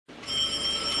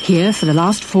Here, for the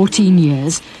last 14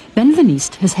 years,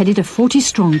 Benveniste has headed a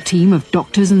 40-strong team of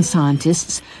doctors and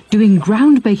scientists doing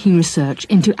groundbreaking research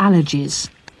into allergies.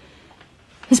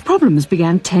 His problems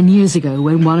began 10 years ago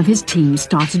when one of his teams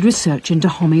started research into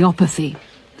homeopathy.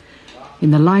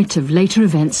 In the light of later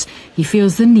events, he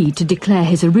feels the need to declare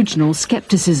his original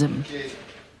skepticism.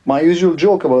 My usual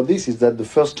joke about this is that the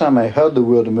first time I heard the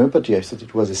word homeopathy, I thought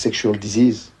it was a sexual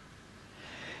disease.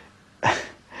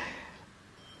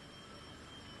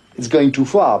 It's going too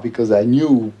far because I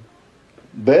knew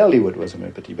barely what was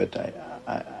homeopathy, but I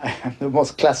am the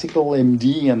most classical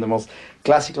MD and the most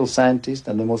classical scientist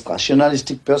and the most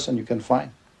rationalistic person you can find.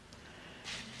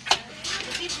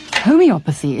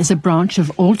 Homeopathy is a branch of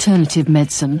alternative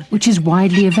medicine which is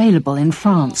widely available in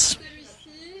France.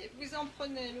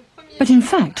 But in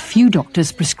fact, few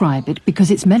doctors prescribe it because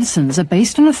its medicines are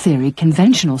based on a theory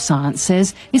conventional science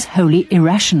says is wholly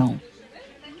irrational.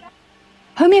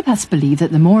 Homeopaths believe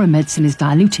that the more a medicine is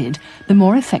diluted, the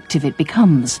more effective it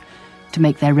becomes. To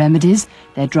make their remedies,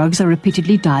 their drugs are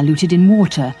repeatedly diluted in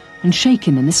water and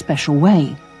shaken in a special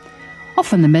way.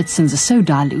 Often the medicines are so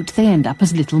dilute they end up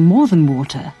as little more than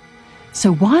water.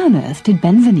 So why on earth did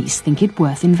Benveniste think it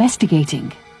worth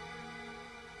investigating?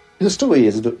 The story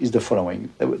is the following.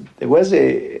 There was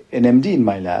an MD in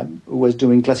my lab who was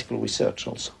doing classical research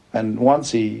also. And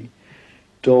once he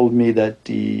told me that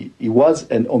he was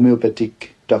an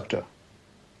homeopathic doctor.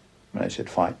 And I said,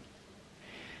 fine.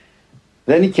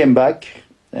 Then he came back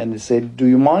and he said, do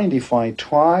you mind if I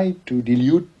try to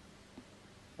dilute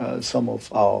some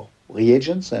of our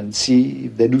reagents and see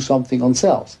if they do something on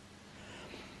cells?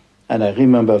 And I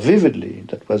remember vividly,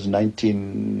 that was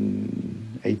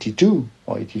 1982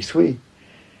 or 83,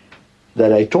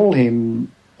 that I told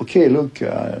him, okay, look,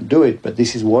 do it, but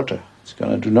this is water. It's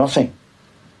going to do nothing.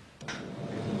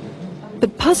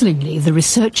 But puzzlingly, the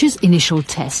researchers' initial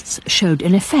tests showed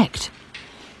an effect.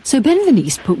 So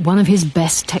Benveniste put one of his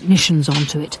best technicians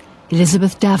onto it,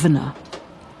 Elizabeth Davenant.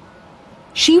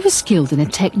 She was skilled in a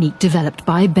technique developed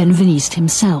by Benveniste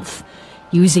himself,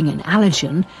 using an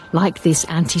allergen, like this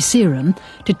anti-serum,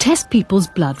 to test people's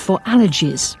blood for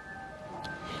allergies.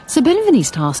 So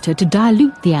Benveniste asked her to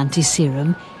dilute the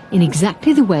anti-serum in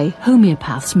exactly the way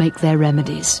homeopaths make their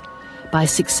remedies, by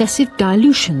successive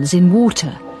dilutions in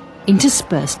water,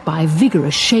 interspersed by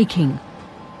vigorous shaking.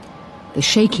 The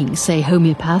shaking, say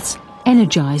homeopaths,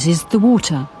 energizes the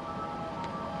water.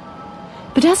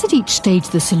 But as at each stage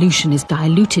the solution is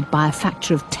diluted by a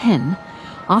factor of 10,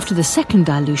 after the second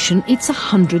dilution it's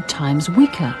 100 times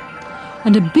weaker,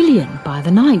 and 1 billion by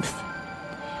the 9th.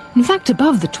 In fact,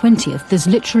 above the 20th there's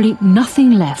literally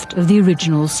nothing left of the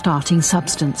original starting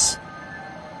substance.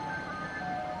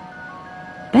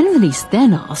 Benveniste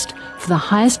then asked for the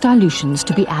highest dilutions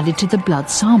to be added to the blood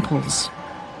samples.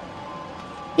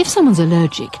 If someone's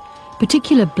allergic,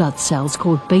 particular blood cells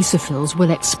called basophils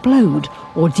will explode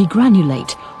or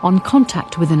degranulate on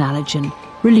contact with an allergen,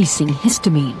 releasing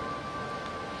histamine.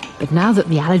 But now that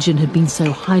the allergen had been so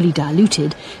highly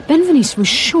diluted, Benveniste was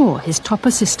sure his top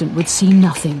assistant would see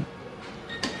nothing.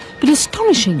 But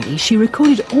astonishingly, she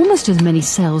recorded almost as many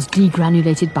cells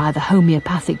degranulated by the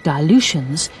homeopathic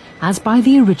dilutions as by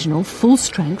the original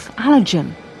full-strength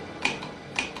allergen.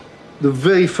 The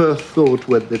very first thought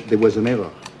was that there was an error.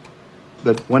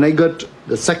 But when I got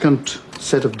the second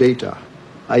set of data,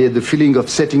 I had the feeling of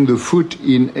setting the foot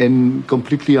in a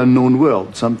completely unknown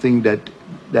world, something that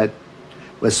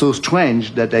was so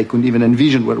strange that I couldn't even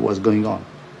envision what was going on.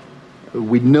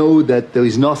 We know that there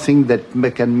is nothing that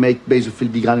can make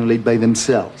basophils degranulate by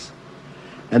themselves.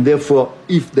 And therefore,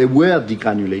 if they were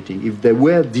degranulating, if they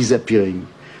were disappearing,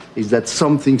 is that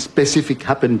something specific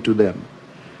happened to them.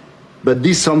 But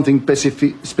this something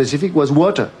specific was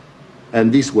water,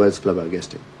 and this was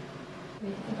flabbergasting.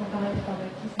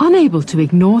 Unable to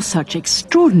ignore such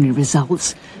extraordinary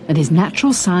results and his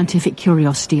natural scientific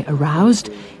curiosity aroused,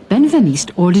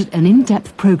 Benveniste ordered an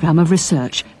in-depth program of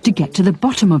research to get to the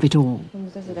bottom of it all.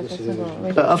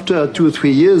 After 2 or 3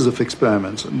 years of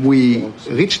experiments, we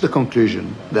reached the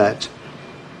conclusion that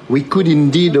we could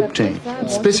indeed obtain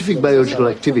specific biological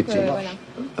activity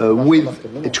with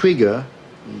a trigger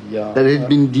that had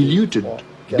been diluted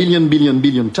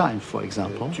billion times, for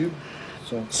example.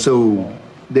 So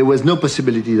there was no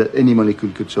possibility that any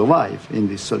molecule could survive in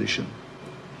this solution.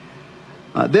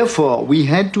 Therefore, we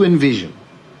had to envision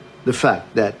the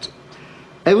fact that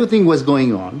everything was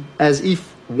going on as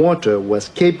if water was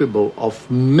capable of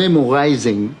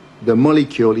memorizing the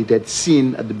molecule it had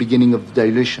seen at the beginning of the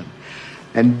dilution.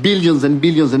 And billions and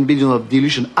billions of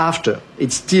dilution after,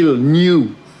 it still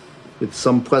knew with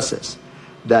some process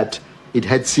that it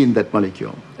had seen that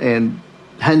molecule. And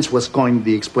hence was coined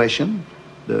the expression,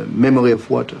 the Memory of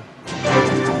Water.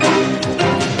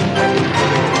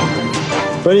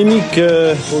 Polémique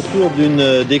autour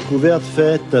d'une découverte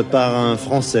faite par un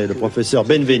Français, le professeur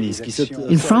Benveniste.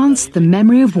 In France, the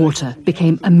Memory of Water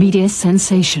became a media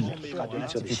sensation.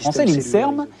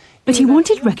 But he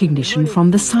wanted recognition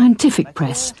from the scientific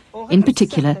press, in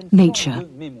particular Nature.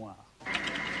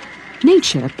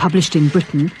 Nature, published in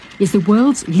Britain, is the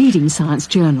world's leading science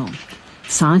journal.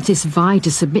 Scientists vie to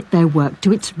submit their work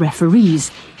to its referees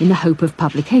in the hope of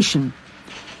publication.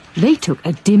 They took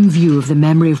a dim view of the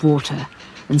Memory of Water,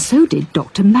 and so did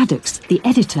Dr. Maddox, the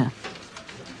editor.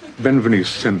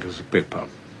 Benveniste sent us a paper,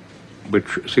 which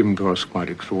seemed to us quite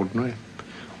extraordinary.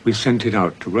 We sent it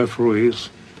out to referees.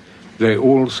 They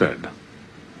all said,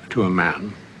 to a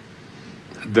man,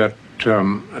 that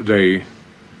they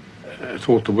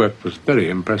thought the work was very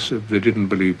impressive. They didn't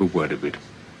believe a word of it.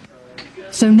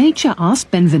 So Nature asked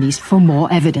Benveniste for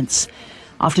more evidence.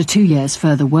 After 2 years'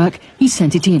 further work, he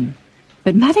sent it in.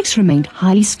 But Maddox remained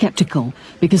highly sceptical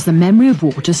because the Memory of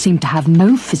Water seemed to have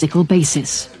no physical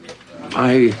basis.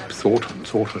 I thought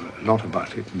a lot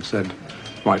about it and said,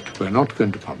 right, we're not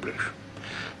going to publish.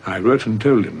 I wrote and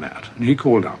told him that, and he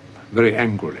called up very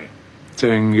angrily,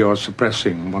 saying you're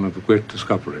suppressing one of the great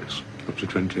discoveries of the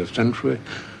 20th century.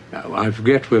 Now, I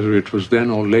forget whether it was then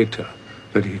or later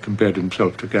that he compared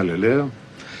himself to Galileo,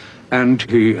 and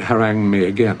he harangued me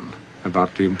again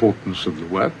about the importance of the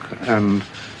work and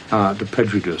the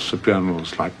prejudice of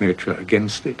journals like Nature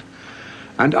against it.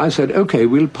 And I said, okay,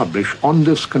 we'll publish on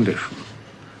this condition,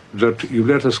 that you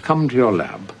let us come to your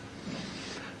lab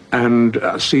and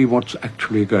see what's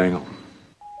actually going on.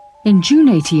 In June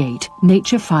 88,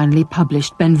 Nature finally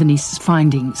published Benveniste's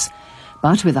findings,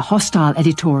 but with a hostile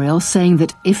editorial saying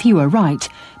that if he were right,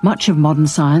 much of modern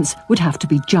science would have to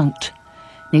be junked.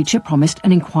 Nature promised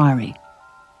an inquiry.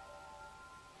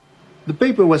 The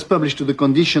paper was published to the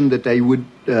condition that I would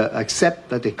accept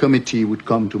that a committee would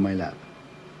come to my lab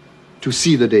to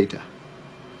see the data.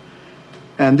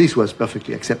 And this was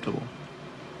perfectly acceptable.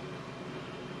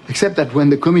 Except that when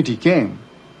the committee came,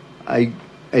 I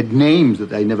had names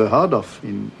that I never heard of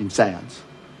in science,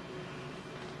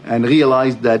 and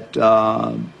realized that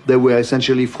they were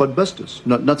essentially fraudbusters,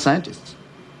 not scientists.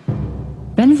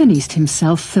 Benveniste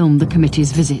himself filmed the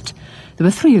committee's visit. There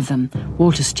were 3 of them: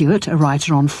 Walter Stewart, a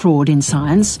writer on fraud in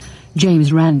science,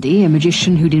 James Randi, a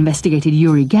magician who'd investigated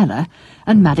Uri Geller,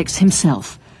 and Maddox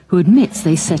himself, who admits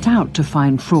they set out to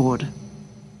find fraud.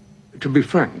 To be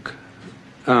frank,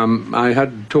 I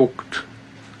had talked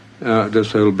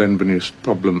this whole Benveniste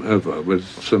problem over with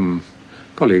some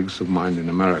colleagues of mine in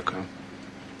America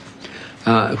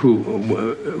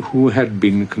who had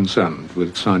been concerned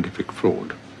with scientific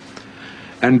fraud.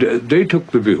 And they took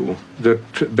the view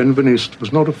that Benveniste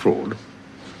was not a fraud,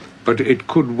 but it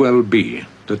could well be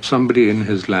that somebody in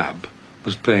his lab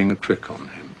was playing a trick on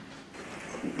him.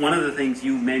 One of the things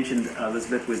you mentioned,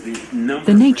 Elizabeth, was the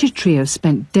number... The Nature trio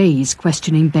spent days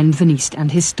questioning Benveniste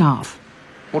and his staff.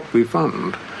 What we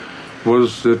found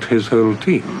was that his whole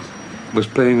team was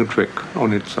playing a trick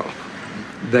on itself.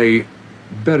 They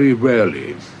very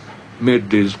rarely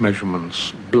made these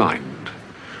measurements blind,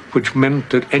 which meant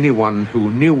that anyone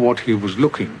who knew what he was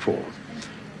looking for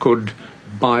could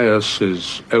bias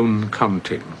his own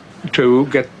counting to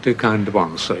get the kind of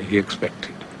answer he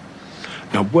expected.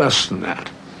 Now, worse than that,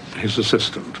 his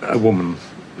assistant, a woman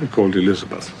called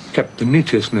Elizabeth, kept the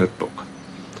neatest notebook,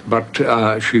 but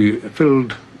she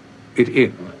filled it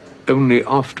in only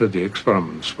after the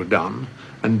experiments were done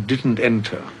and didn't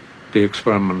enter the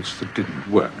experiments that didn't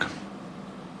work.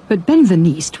 But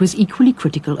Benveniste was equally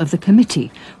critical of the committee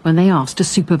when they asked to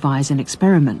supervise an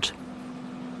experiment.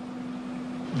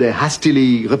 They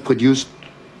hastily reproduced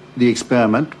the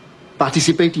experiment,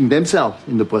 participating themselves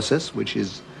in the process, which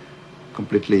is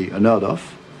completely unheard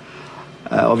of.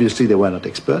 Obviously, they were not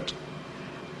experts.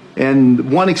 And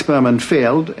one experiment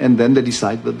failed, and then they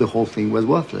decided that the whole thing was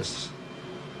worthless.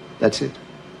 That's it.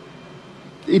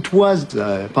 It was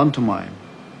pantomime.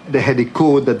 They had a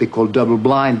code that they called double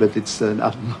blind, but it's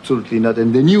absolutely not.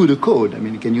 And they knew the code. I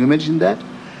mean, can you imagine that?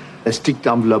 A stick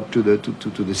envelope to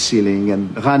the ceiling,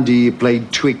 and Randy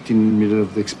played tricked in the middle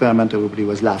of the experiment. Everybody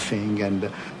was laughing. And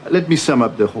let me sum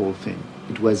up the whole thing.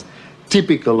 It was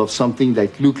typical of something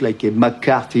that looked like a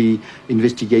McCarthy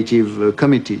investigative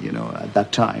committee, you know, at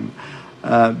that time.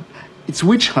 It's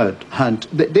witch hunt.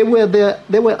 They were there.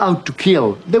 They were out to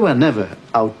kill. They were never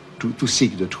out to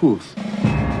seek the truth.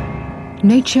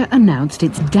 Nature announced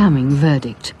its damning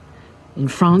verdict. In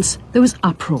France, there was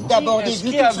uproar.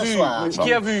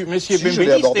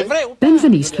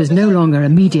 Benveniste was no longer a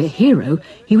media hero,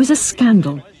 he was a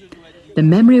scandal. The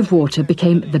Memory of Water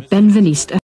became the Benveniste